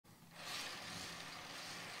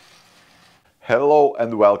Hello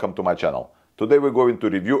and welcome to my channel. Today we're going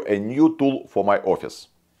to review a new tool for my office.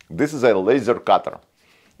 This is a laser cutter.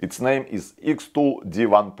 Its name is xTool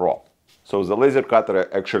D1 Pro. So the laser cutter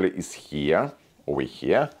actually is here, over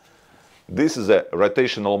here. This is a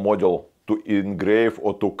rotational module to engrave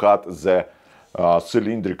or to cut the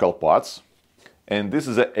cylindrical parts. And this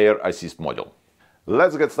is an air assist module.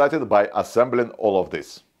 Let's get started by assembling all of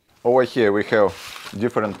this. Over here we have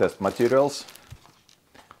different test materials.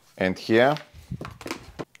 And here,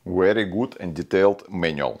 very good and detailed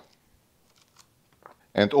manual.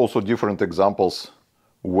 And also different examples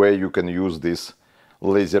where you can use this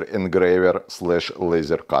laser engraver /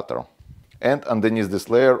 laser cutter. And underneath this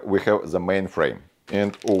layer we have the main frame.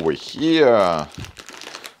 And over here,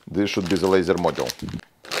 this should be the laser module.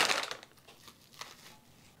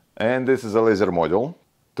 And this is a laser module,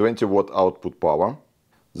 20 watt output power.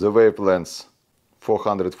 The wavelength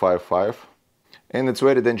 455. And it's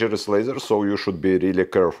very dangerous laser, so you should be really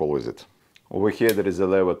careful with it. Over here there is a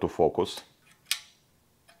lever to focus.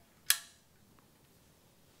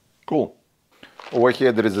 Cool. Over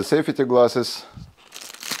here there is the safety glasses,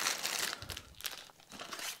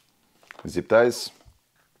 zip ties,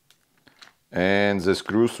 and the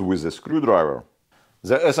screws with the screwdriver.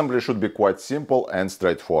 The assembly should be quite simple and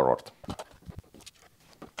straightforward.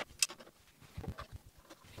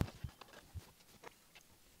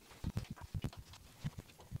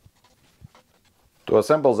 To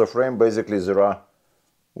assemble the frame, basically there are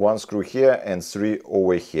one screw here and 3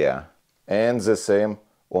 over here, and the same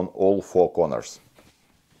on all 4 corners.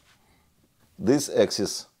 This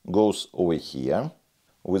axis goes over here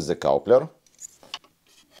with the coupler.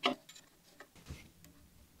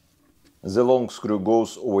 The long screw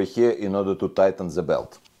goes over here in order to tighten the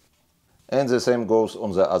belt. And the same goes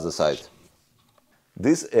on the other side.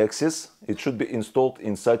 This axis, it should be installed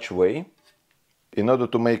in such way in order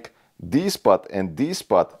to make this part and this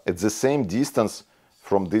part at the same distance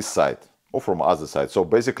from this side or from other side. So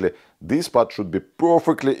basically this part should be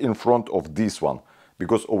perfectly in front of this one,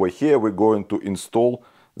 because over here we're going to install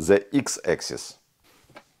the x-axis.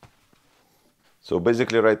 So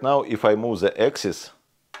basically right now if I move the axis,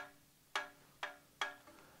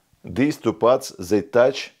 these two parts, they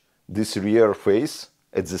touch this rear face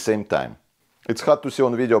at the same time. It's hard to see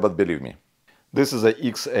on video, but believe me. This is the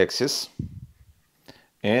x-axis.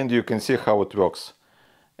 And you can see how it works.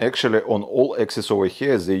 Actually, on all axes over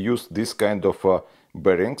here, they use this kind of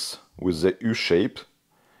bearings with the U shape.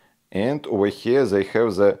 And over here, they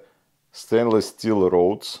have the stainless steel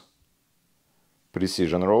rods,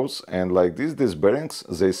 precision rods. And like this, these bearings,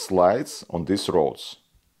 they slide on these rods.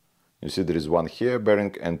 You see, there is one here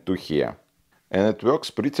bearing and 2 here. And it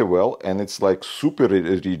works pretty well, and it's like super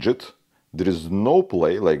rigid. There is no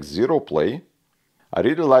play, like zero play. I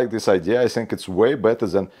really like this idea. I think it's way better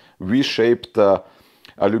than V-shaped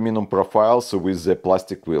aluminum profiles with the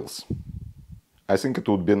plastic wheels. I think it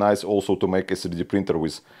would be nice also to make a 3D printer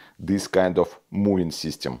with this kind of moving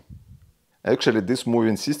system. Actually, this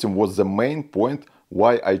moving system was the main point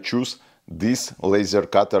why I choose this laser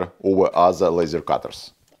cutter over other laser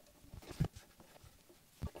cutters.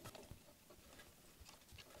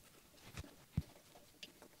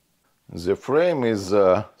 The frame is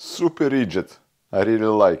super rigid. I really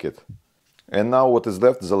like it. And now what is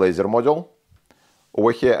left is the laser module.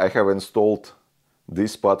 Over here I have installed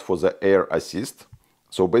this part for the air assist.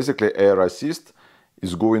 So basically air assist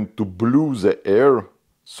is going to blow the air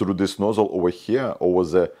through this nozzle over here, over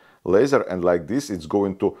the laser, and like this it's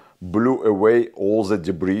going to blow away all the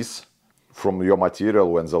debris from your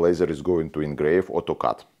material when the laser is going to engrave or to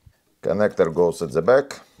cut. Connector goes at the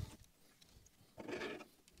back.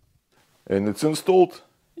 And it's installed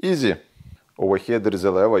easy. Over here there is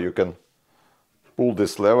a lever. You can pull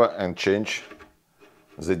this lever and change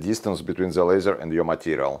the distance between the laser and your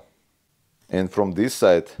material. And from this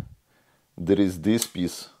side there is this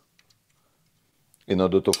piece in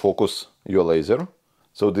order to focus your laser.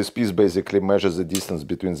 So this piece basically measures the distance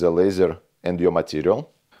between the laser and your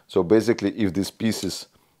material. So basically if this piece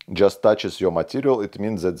just touches your material, it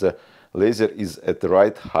means that the laser is at the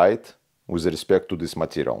right height with respect to this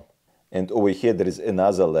material. And over here there is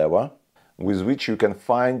another lever with which you can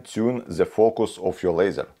fine-tune the focus of your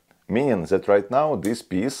laser. Meaning that right now this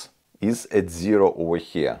piece is at 0 over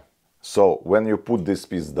here. So when you put this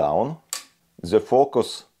piece down, the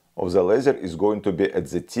focus of the laser is going to be at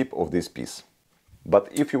the tip of this piece. But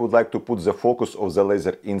if you would like to put the focus of the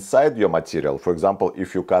laser inside your material, for example,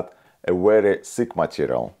 if you cut a very thick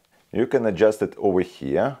material, you can adjust it over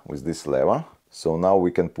here with this lever. So now we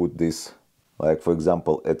can put this, like for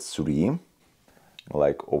example, at 3,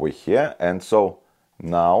 like over here. And so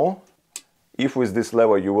now If with this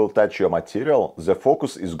lever you will touch your material, the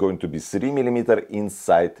focus is going to be 3 mm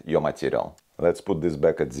inside your material. Let's put this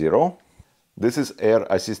back at 0. This is air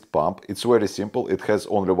assist pump. It's very simple. It has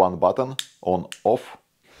only one button, on, off.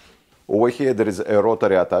 Over here there is a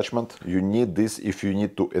rotary attachment. You need this if you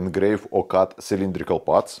need to engrave or cut cylindrical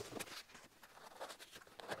parts.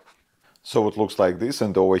 So it looks like this,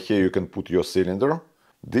 and over here you can put your cylinder.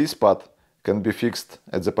 This part can be fixed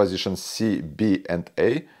at the position C, B and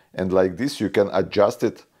A, and like this you can adjust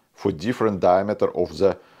it for different diameter of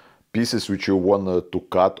the pieces which you want to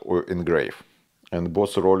cut or engrave. And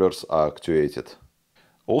both rollers are actuated.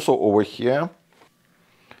 Also over here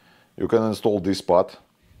you can install this part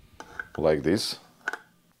like this,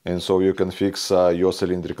 and so you can fix your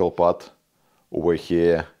cylindrical part over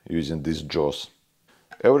here using these jaws.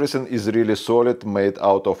 Everything is really solid, made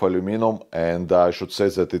out of aluminum, and I should say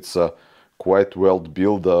that it's a quite well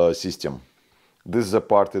built system. This is a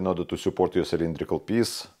part in order to support your cylindrical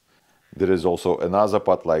piece. There is also another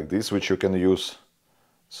part like this which you can use.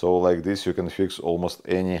 So like this you can fix almost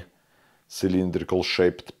any cylindrical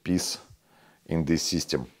shaped piece in this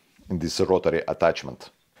system, in this rotary attachment.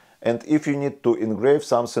 And if you need to engrave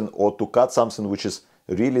something or to cut something which is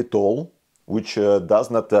really tall, which does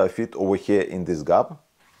not fit over here in this gap,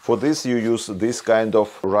 for this you use this kind of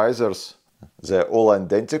risers. They're all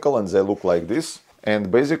identical and they look like this.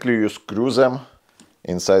 And basically you screw them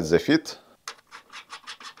inside the feet,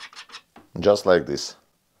 just like this.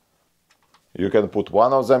 You can put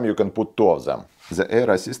one of them, you can put two of them. The air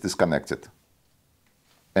assist is connected.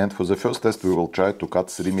 And for the first test we will try to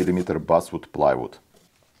cut 3 mm basswood plywood.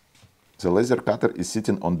 The laser cutter is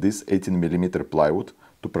sitting on this 18 mm plywood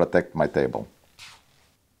to protect my table.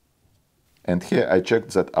 And here I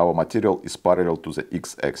checked that our material is parallel to the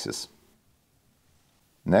x-axis.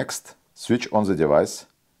 Next, switch on the device,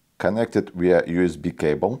 connect it via USB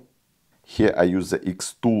cable. Here I use the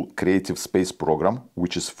xTool Creative Space program,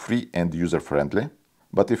 which is free and user-friendly.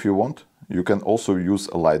 But if you want, you can also use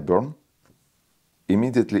a Lightburn.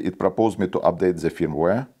 Immediately it proposed me to update the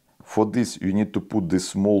firmware. For this you need to put this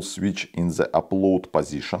small switch in the upload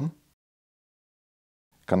position.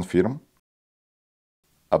 Confirm.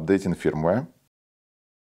 Updating firmware.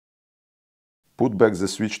 Put back the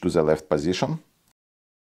switch to the left position.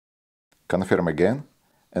 Confirm again.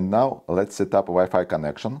 And now let's set up Wi-Fi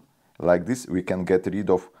connection. Like this we can get rid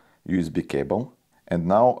of USB cable. And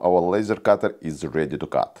now our laser cutter is ready to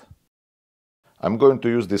cut. I'm going to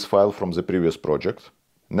use this file from the previous project.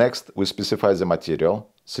 Next we specify the material,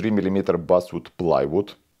 3 mm basswood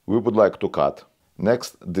plywood. We would like to cut.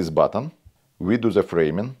 Next this button. We do the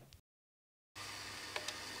framing.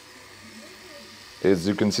 As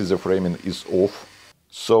you can see, the framing is off,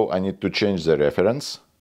 so I need to change the reference.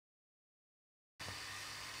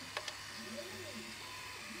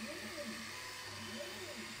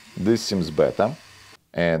 This seems better.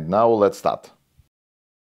 And now let's start.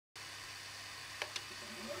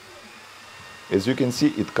 As you can see,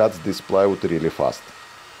 it cuts this plywood really fast.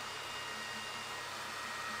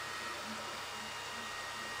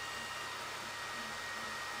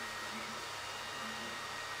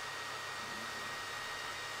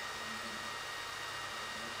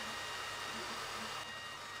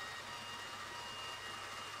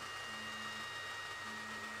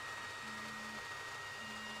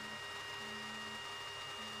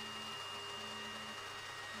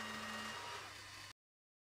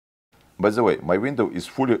 By the way, my window is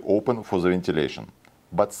fully open for the ventilation.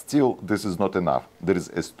 But still, this is not enough. There is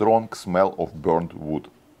a strong smell of burned wood.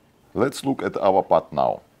 Let's look at our part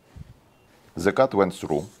now. The cut went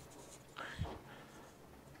through.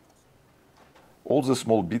 All the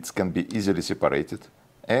small bits can be easily separated,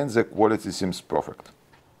 and the quality seems perfect.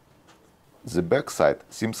 The back side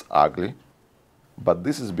seems ugly, but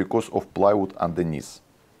this is because of plywood underneath.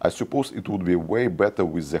 I suppose it would be way better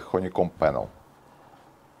with the honeycomb panel.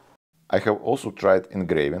 I have also tried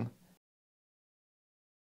engraving.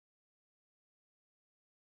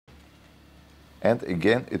 And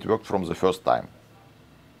again it worked from the first time.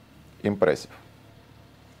 Impressive.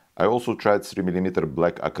 I also tried 3 mm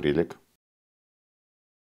black acrylic.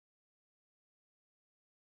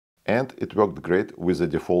 And it worked great with the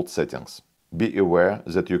default settings. Be aware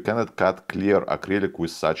that you cannot cut clear acrylic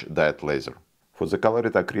with such dyed laser. For the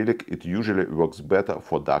colored acrylic it usually works better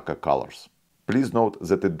for darker colors. Please note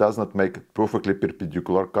that it does not make perfectly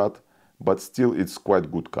perpendicular cut, but still it's quite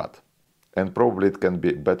good cut. And probably it can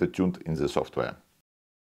be better tuned in the software.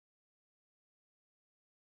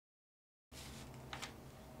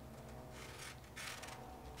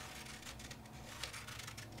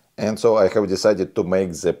 And so I have decided to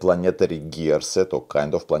make the planetary gear set, or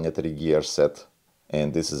kind of planetary gear set.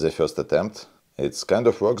 And this is the first attempt. It's kind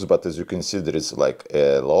of works, but as you can see, there is like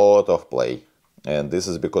a lot of play. And this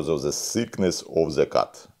is because of the thickness of the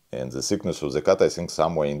cut. And the thickness of the cut, I think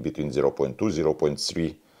somewhere in between 0.2,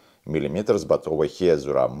 0.3 millimeters, but over here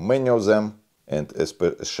there are many of them. And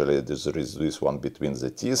especially there is this one between the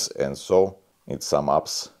teeth, and so it sums up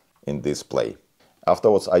in this play.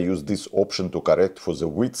 Afterwards, I use this option to correct for the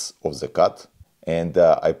width of the cut. And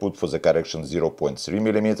I put for the correction 0.3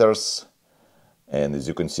 millimeters. And as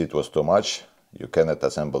you can see, it was too much. You cannot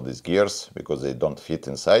assemble these gears because they don't fit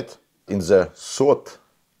inside. In the third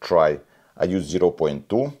try, I used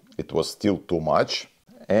 0.2. It was still too much.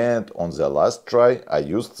 And on the last try, I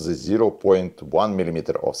used the 0.1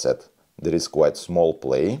 millimeter offset. There is quite small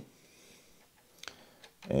play.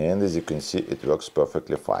 And as you can see, it works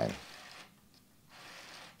perfectly fine.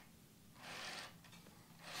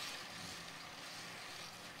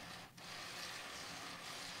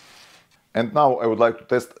 And now I would like to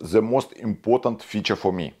test the most important feature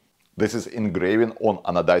for me. This is engraving on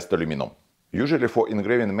anodized aluminum. Usually for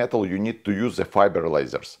engraving metal you need to use the fiber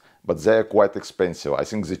lasers, but they are quite expensive. I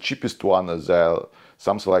think the cheapest one is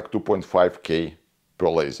something like 2.5K per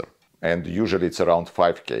laser. And usually it's around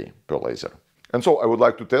 5K per laser. And so I would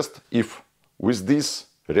like to test if with this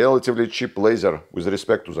relatively cheap laser with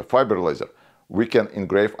respect to the fiber laser, we can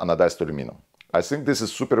engrave anodized aluminum. I think this is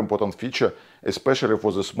a super important feature, especially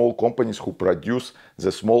for the small companies who produce the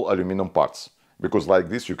small aluminum parts. Because like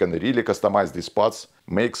this, you can really customize these parts,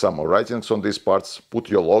 make some writings on these parts, put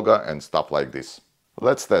your logo and stuff like this.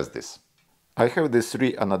 Let's test this. I have these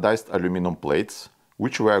 3 anodized aluminum plates,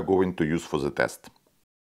 which we are going to use for the test.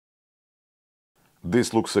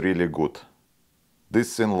 This looks really good.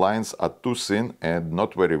 These thin lines are too thin and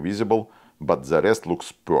not very visible, but the rest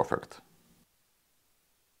looks perfect.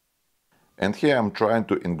 And here I'm trying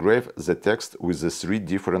to engrave the text with the 3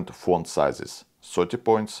 different font sizes: 30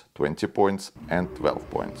 points, 20 points and 12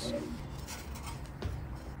 points.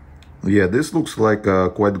 Yeah, this looks like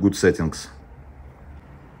quite good settings.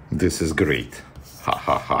 This is great. Ha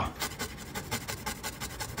ha ha.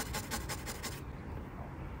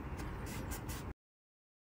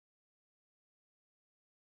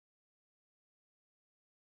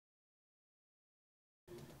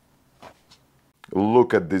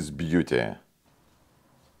 Look at this beauty.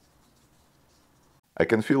 I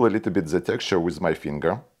can feel a little bit the texture with my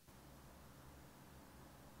finger.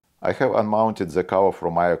 I have unmounted the cover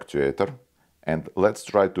from my actuator, and let's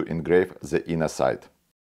try to engrave the inner side.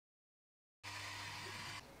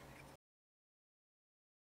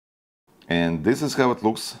 And this is how it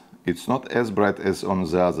looks. It's not as bright as on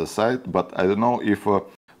the other side, but I don't know if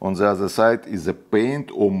on the other side is a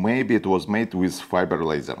paint or maybe it was made with fiber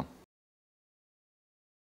laser.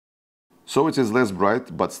 So it is less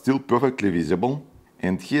bright, but still perfectly visible.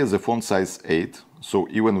 And here the font size 8, so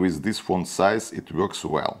even with this font size it works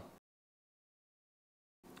well.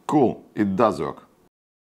 Cool, it does work.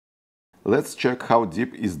 Let's check how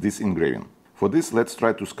deep is this engraving. For this, let's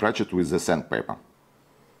try to scratch it with the sandpaper.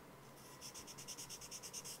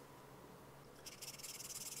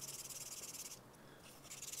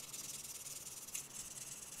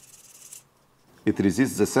 It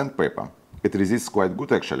resists the sandpaper. It resists quite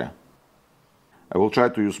good actually. I will try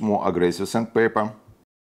to use more aggressive sandpaper.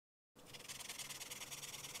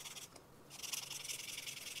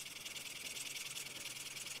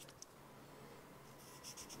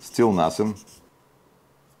 Still nothing.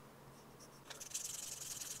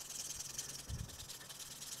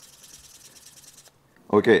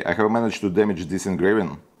 Okay, I have managed to damage this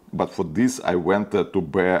engraving, but for this I went to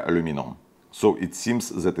bare aluminum. So it seems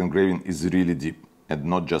that engraving is really deep and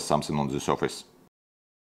not just something on the surface.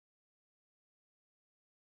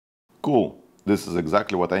 Cool, this is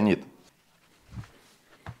exactly what I need.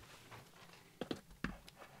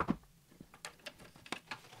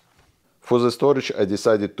 For the storage, I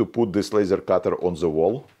decided to put this laser cutter on the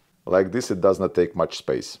wall. Like this, it does not take much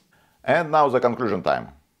space. And now the conclusion time.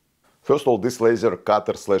 First of all, this laser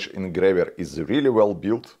cutter slash engraver is really well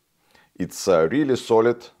built. It's really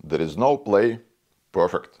solid, there is no play,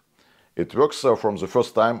 perfect. It works from the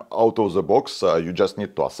first time out of the box, you just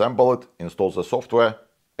need to assemble it, install the software,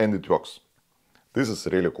 and it works. This is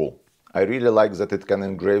really cool. I really like that it can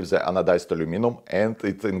engrave the anodized aluminum and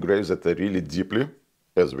it engraves it really deeply,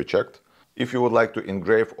 as we checked. If you would like to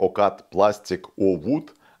engrave or cut plastic or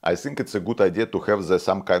wood, I think it's a good idea to have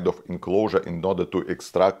some kind of enclosure in order to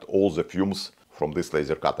extract all the fumes from this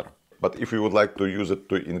laser cutter. But if you would like to use it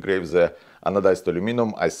to engrave the anodized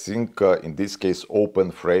aluminum, I think in this case open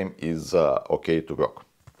frame is okay to work.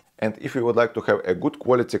 And if you would like to have a good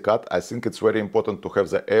quality cut, I think it's very important to have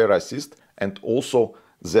the air assist and also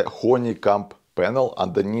the honeycomb panel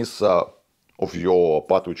underneath of your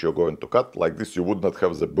part which you're going to cut. Like this, you would not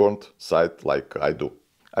have the burnt side like I do.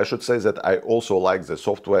 I should say that I also like the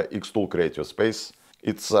software xTool Creative Space.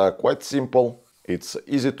 It's quite simple, it's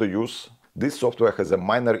easy to use. This software has a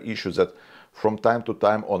minor issue that from time to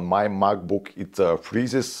time on my MacBook it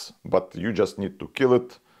freezes, but you just need to kill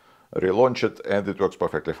it, relaunch it, and it works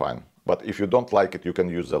perfectly fine. But if you don't like it, you can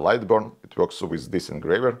use the Lightburn. It works with this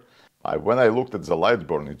engraver. When I looked at the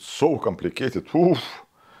Lightburn, it's so complicated. Oof.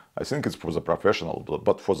 I think it's for the professional,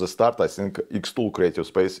 but for the start, I think xTool Creative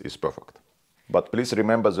Space is perfect. But please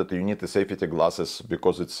remember that you need the safety glasses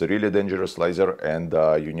because it's a really dangerous laser and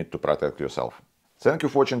you need to protect yourself. Thank you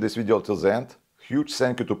for watching this video till the end. Huge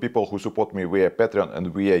thank you to people who support me via Patreon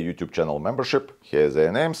and via YouTube channel membership. Here are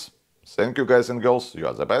their names. Thank you guys and girls, you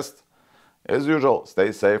are the best. As usual,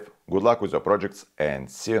 stay safe, good luck with your projects, and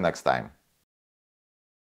see you next time.